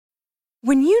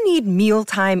When you need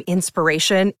mealtime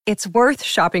inspiration, it's worth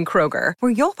shopping Kroger,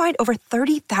 where you'll find over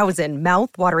 30,000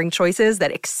 mouth-watering choices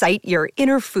that excite your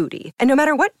inner foodie. And no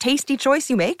matter what tasty choice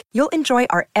you make, you'll enjoy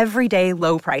our everyday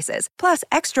low prices, plus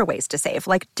extra ways to save,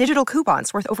 like digital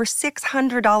coupons worth over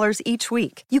 $600 each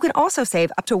week. You can also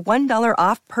save up to $1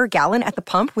 off per gallon at the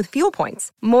pump with fuel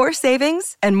points. More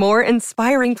savings and more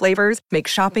inspiring flavors make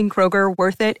shopping Kroger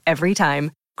worth it every time.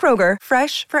 Kroger,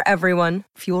 fresh for everyone.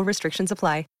 Fuel restrictions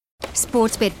apply.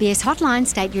 Sportsbet BS hotline,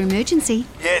 state your emergency.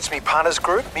 Yeah, it's me punters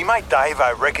group. Me mate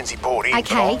Davo reckons he bought in.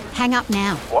 Okay, hang up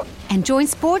now. What? And join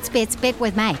Sportsbet's Bet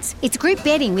with Mates. It's group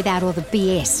betting without all the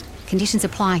BS. Conditions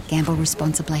apply. Gamble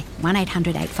responsibly.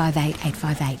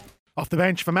 1-800-858-858. Off the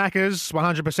bench for Macca's,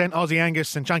 100% Aussie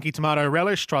Angus and chunky tomato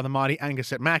relish. Try the mighty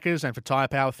Angus at Macca's. And for Tyre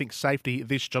Power, think safety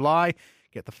this July.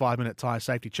 Get the 5-minute tyre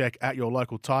safety check at your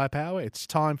local Tyre Power. It's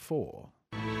time for...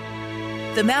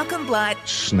 The Malcolm Blight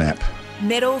Snap.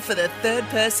 Medal for the third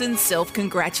person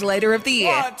self-congratulator of the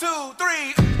year. 1, 2,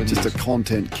 3. Just a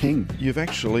content king. You've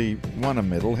actually won a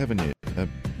medal, haven't you?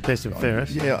 Best and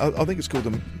fairest. Yeah, I think it's called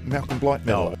the Malcolm Blight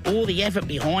Medal. All the effort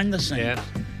behind the scenes. Yeah.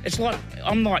 It's like,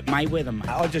 I'm like Mayweather, mate.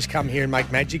 I just come here and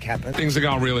make magic happen. Things are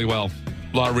going really well.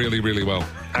 Like, really, really well.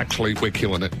 Actually, we're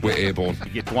killing it. We're airborne.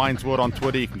 You get Dwayne's Word on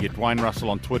Twitter. You can get Dwayne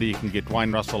Russell on Twitter. You can get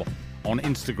Dwayne Russell on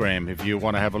Instagram if you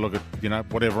want to have a look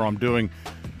at, whatever I'm doing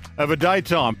over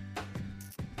daytime.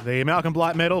 The Malcolm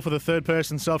Blight Medal for the third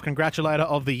person self-congratulator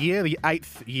of the year, the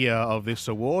 8th year of this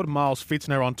award. Miles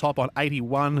Fitzner on top on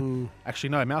 81. Actually,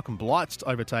 no, Malcolm Blight's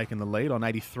overtaken the lead on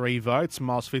 83 votes.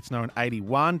 Miles Fitzner on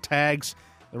 81. Tags,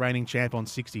 the reigning champ, on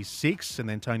 66. And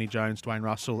then Tony Jones, Dwayne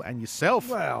Russell, and yourself.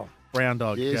 Wow. Brown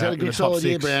Dog. Yeah, you've had a good solid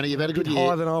year, Brownie. You've had a good year.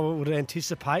 Higher than I would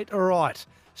anticipate. All right.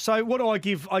 So what do I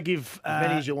give? I give... as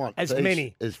many as you want. As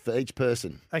many. As for each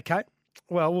person. Okay.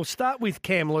 Well, we'll start with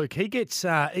Cam Luke. He gets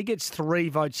 3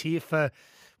 votes here for,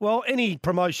 well, any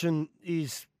promotion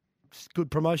is good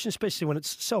promotion, especially when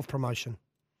it's self-promotion.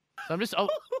 So I'm just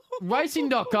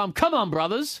racing.com. Come on,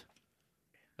 brothers.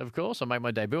 Of course, I make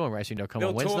my debut on racing.com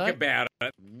on Wednesday. Talk about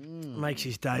it. Makes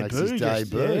his debut. Makes his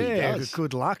debut. Yeah,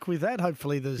 good luck with that.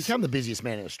 Hopefully there's... Become the busiest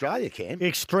man in Australia, Cam.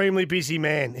 Extremely busy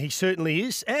man. He certainly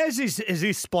is. As is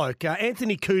this bloke,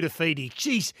 Anthony Koutafidi.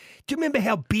 Jeez, do you remember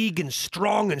how big and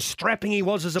strong and strapping he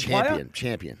was as a player?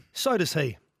 Champion. So does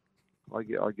he. I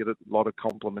get a lot of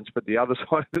compliments, but the other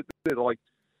side of it, they're like,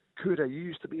 Kuda, you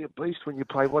used to be a beast when you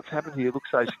played. What's happened here? You look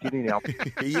so skinny now.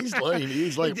 He is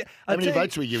lean. How many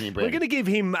votes are we giving him, Brad? We're going to give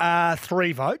him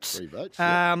 3 votes. 3 votes.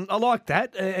 I like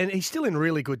that, and he's still in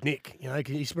really good nick.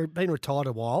 He's been retired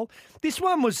a while. This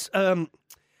one was,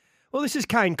 this is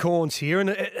Kane Corns here,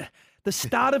 and the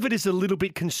start of it is a little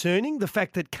bit concerning. The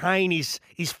fact that Kane is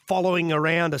following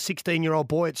around a 16-year-old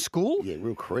boy at school. Yeah,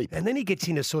 real creep. And then he gets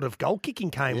into sort of goal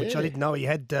kicking, Kane, which I didn't know he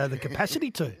had the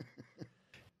capacity to.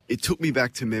 It took me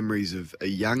back to memories of a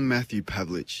young Matthew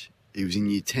Pavlich. He was in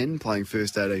Year 10 playing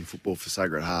first 18 football for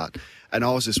Sacred Heart. And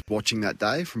I was just watching that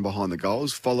day from behind the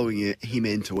goals, following him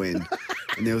end to end.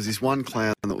 And there was this one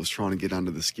clown that was trying to get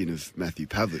under the skin of Matthew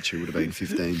Pavlich, who would have been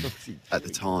 15 at the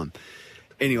time.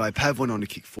 Anyway, Pav went on to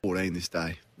kick 14 this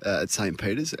day at St.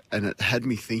 Peter's, and it had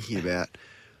me thinking about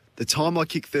the time I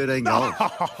kicked 13 goals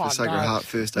for Sacred Heart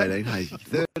first 18. Hey,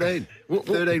 13.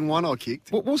 13-1 I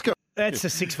kicked. What was going? That's a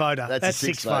 6 voter. That's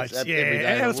 6 votes. Yeah,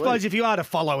 and I suppose if you are to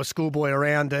follow a schoolboy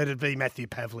around, it'd be Matthew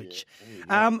Pavlich.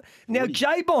 Now,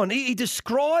 J-Bon, he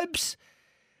describes...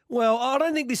 Well, I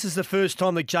don't think this is the first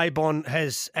time that J-Bon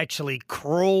has actually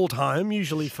crawled home,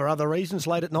 usually for other reasons,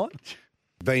 late at night.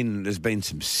 There's been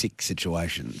some sick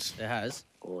situations. There has.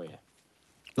 Oh, yeah.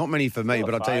 Not many for me,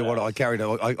 but I tell you what, I carried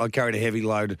a heavy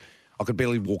load. I could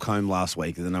barely walk home last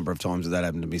week, the number of times that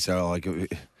happened to me. So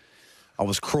I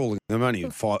was crawling. I'm only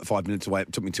 5 minutes away.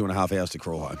 It took me 2.5 hours to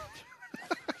crawl home.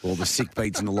 All the sick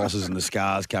beats and the losses and the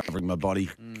scars covering my body.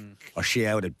 I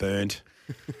showered, it burnt.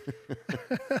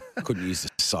 Couldn't use the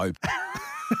soap.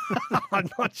 I'm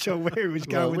not sure where he was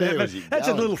going with that. That's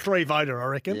a little 3-voter, I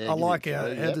reckon. I like how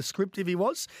descriptive he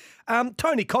was.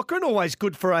 Tony Cochrane, always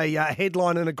good for a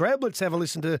headline and a grab. Let's have a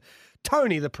listen to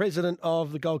Tony, the president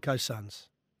of the Gold Coast Suns.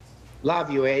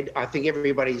 Love you, Ed. I think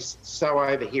everybody's so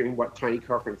overhearing what Tony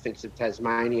Cochrane thinks of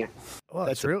Tasmania. Oh,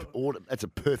 that's a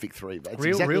perfect 3. That's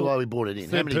exactly why we brought it in.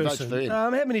 How many votes for him? How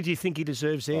many do you think he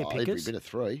deserves there, Pickers? Every bit of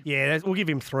 3. Yeah, we'll give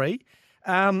him 3.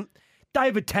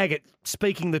 David Taggart,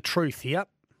 speaking the truth here.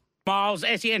 Miles,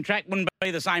 SEN track wouldn't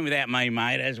be the same without me,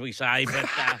 mate, as we say. But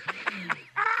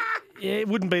yeah, it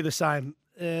wouldn't be the same.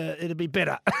 It'd be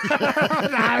better.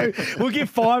 No, we'll give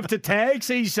 5 to Tags.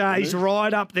 He's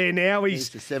right up there now. He's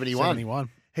to 71.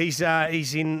 He's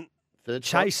in third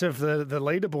chase of the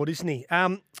leaderboard, isn't he?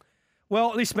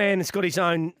 Well, this man has got his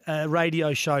own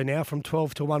radio show now from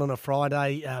 12 to 1 on a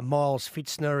Friday. Miles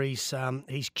Fitzner,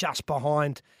 he's just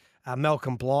behind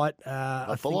Malcolm Blight.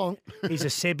 Not for long. He's a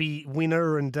Sebi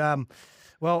winner and,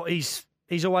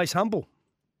 he's always humble.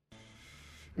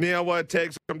 Now,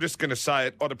 Tags, I'm just going to say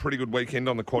it. I had a pretty good weekend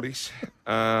on the quaddies.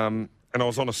 And I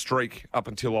was on a streak up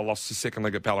until I lost the second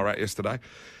leg at Ballarat yesterday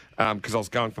because I was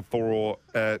going for 4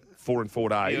 in 4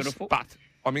 days. Beautiful. But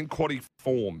I'm in quaddie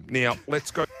form. Now,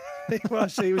 let's go. Well,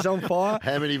 he was on fire.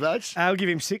 How many votes? I'll give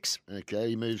him 6. Okay,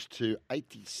 he moves to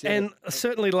 87. And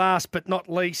certainly last but not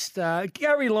least,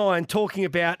 Gary Lyon talking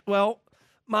about,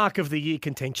 Mark of the Year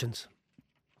contentions.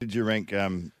 Did you rank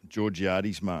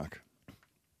Georgiades' mark?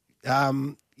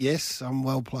 Yes, I'm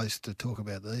well placed to talk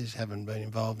about these. Haven't been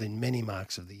involved in many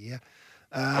marks of the year.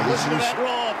 Listen to that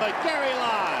roar for Gary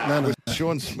Lyon. No.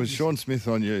 Was Sean Smith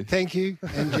on you? Thank you,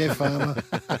 and Jeff Farmer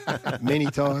many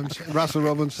times. Russell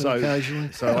Robinson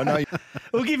occasionally. So I know.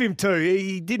 We'll give him 2.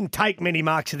 He didn't take many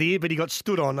marks of the year, but he got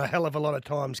stood on a hell of a lot of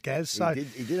times, Gaz. So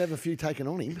He did have a few taken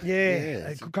on him. Yeah,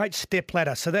 a great step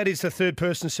ladder. So that is the third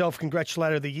person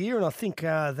self-congratulator of the year, and I think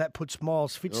that puts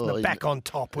Miles Fitzner back on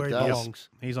top where he belongs.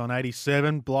 He's on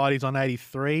 87. Blighty's on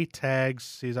 83.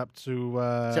 Tags is up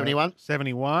to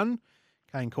 71.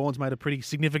 Kane Corns made a pretty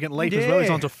significant leap as well. He's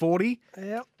on to 40.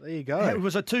 Yep. There you go.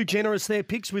 Was it too generous there,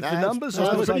 Picks, with the numbers?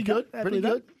 No, pretty good. Pretty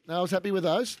good. No, I was happy with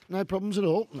those. No problems at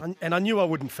all. And I knew I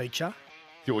wouldn't feature.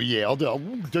 Oh, yeah, I'll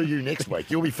do you next week.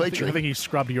 You'll be featuring. I think he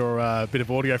scrubbed your bit of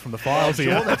audio from the files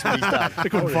here. Sure, that's what he's done. I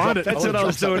couldn't find it. That's what I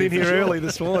was doing in here early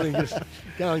this morning, just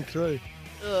going through.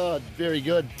 Oh, very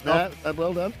good. No,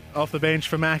 well done. Off the bench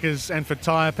for Maccas and for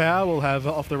Tyre Power. We'll have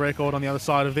Off the Record on the other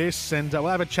side of this. And we'll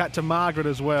have a chat to Margaret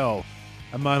as well.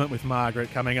 A moment with Margaret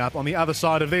coming up. On the other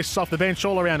side of this, off the bench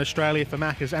all around Australia for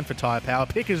Maccas and for Tyre Power.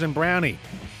 Pickers and Brownie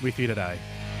with you today.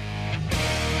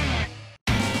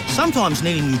 Sometimes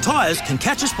needing new tyres can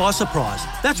catch us by surprise.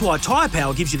 That's why Tyre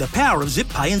Power gives you the power of Zip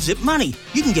Pay and Zip Money.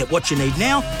 You can get what you need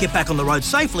now, get back on the road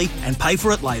safely and pay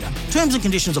for it later. Terms and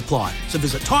conditions apply. So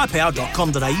visit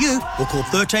tyrepower.com.au or call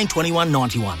 13 21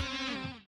 91.